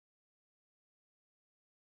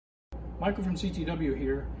Michael from CTW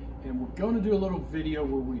here, and we're going to do a little video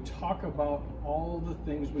where we talk about all the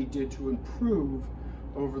things we did to improve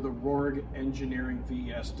over the Roehrig Engineering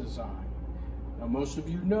VS design. Now, most of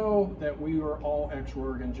you know that we are all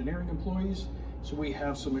ex-Roehrig Engineering employees, so we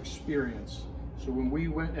have some experience. So when we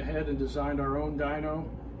went ahead and designed our own dyno,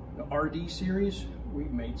 the RD series, we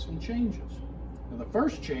made some changes. Now, the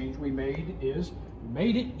first change we made is we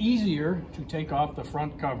made it easier to take off the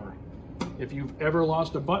front cover. If you've ever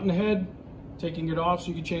lost a button head, taking it off so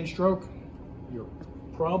you can change stroke, your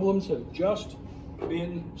problems have just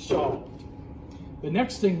been solved. The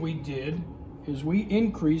next thing we did is we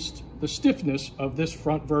increased the stiffness of this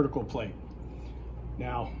front vertical plate.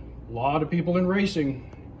 Now, a lot of people in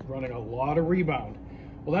racing running a lot of rebound.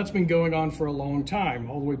 Well, that's been going on for a long time,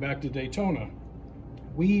 all the way back to Daytona.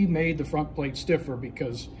 We made the front plate stiffer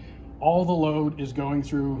because all the load is going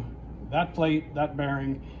through that plate, that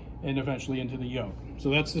bearing, and eventually into the yoke.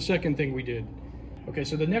 So that's the second thing we did. Okay,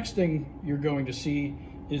 so the next thing you're going to see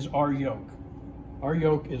is our yoke. Our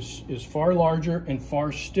yoke is far larger and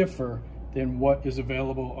far stiffer than what is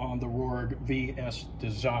available on the Roehrig VS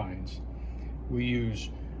designs. We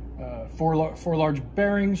use four large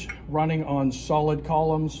bearings running on solid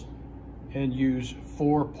columns and use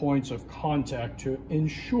 4 points of contact to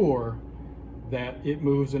ensure that it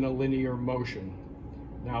moves in a linear motion.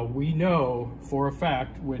 Now, we know for a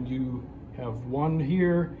fact when you have one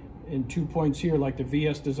here and 2 points here, like the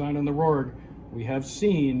VS design on the Roehrig, we have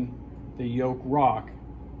seen the yoke rock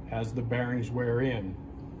as the bearings wear in.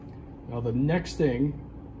 Now, the next thing,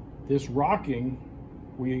 this rocking,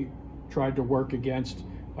 we tried to work against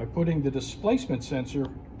by putting the displacement sensor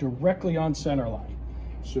directly on center line.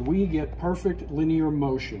 So we get perfect linear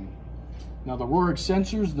motion. Now, the Roehrig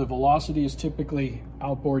sensors, the velocity is typically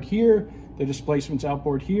outboard here, the displacement's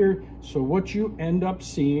outboard here. So what you end up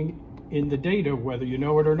seeing in the data, whether you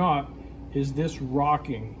know it or not, is this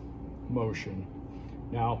rocking motion.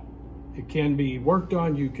 Now, it can be worked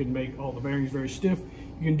on. You can make all the bearings very stiff.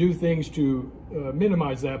 You can do things to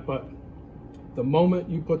minimize that, but the moment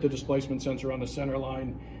you put the displacement sensor on the center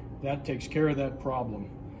line, that takes care of that problem.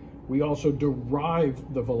 We also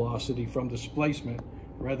derive the velocity from displacement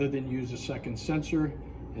rather than use a second sensor,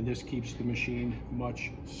 and this keeps the machine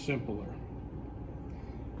much simpler.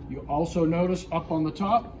 You also notice up on the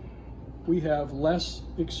top, we have less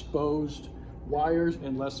exposed wires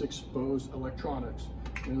and less exposed electronics.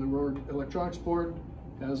 And the Roehrig electronics board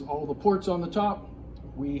has all the ports on the top.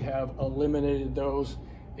 We have eliminated those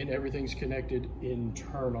and everything's connected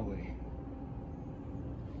internally.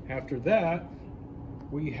 After that,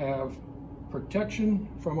 we have protection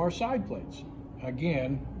from our side plates.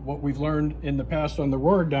 Again, what we've learned in the past on the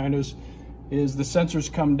Roehrig dynos is the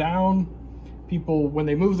sensors come down. People, when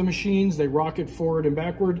they move the machines, they rock it forward and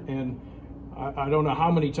backward, and I don't know how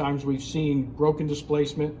many times we've seen broken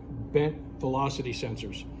displacement, bent velocity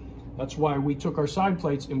sensors. That's why we took our side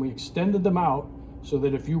plates and we extended them out so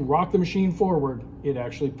that if you rock the machine forward, it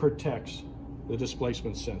actually protects the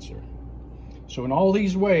displacement sensor. So in all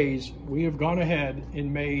these ways, we have gone ahead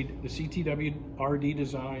and made the CTW RD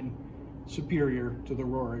design superior to the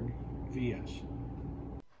Roehrig VS.